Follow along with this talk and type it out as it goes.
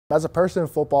As a person,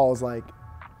 football is like,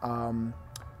 kind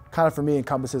of for me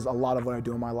encompasses a lot of what I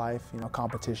do in my life, you know,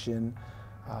 competition,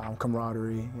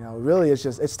 camaraderie, you know, really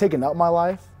it's taken up my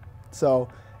life. So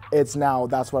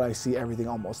that's what I see everything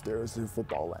almost through, is through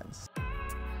football lens.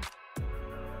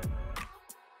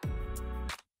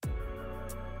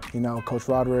 You know, Coach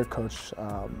Roderick, and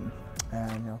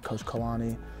you know, Coach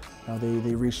Kalani, you know,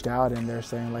 they reached out and they're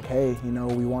saying like, hey, you know,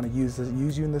 we want to use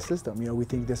you in the system. You know, we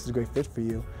think this is a great fit for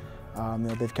you. You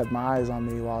know, they've kept my eyes on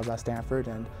me while I was at Stanford,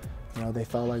 and you know, they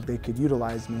felt like they could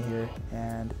utilize me here,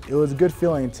 and it was a good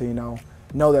feeling to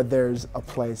know that there's a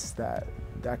place that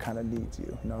kind of needs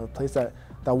you. You know, a place that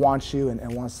wants you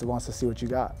and wants to see what you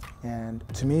got. And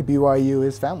to me, BYU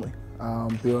is family.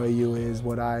 BYU is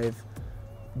what I've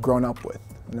grown up with.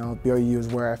 You know, BYU is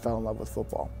where I fell in love with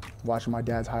football. Watching my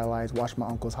dad's highlights, watching my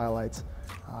uncle's highlights.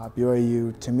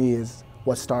 BYU to me is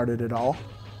what started it all,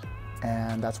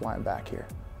 and that's why I'm back here.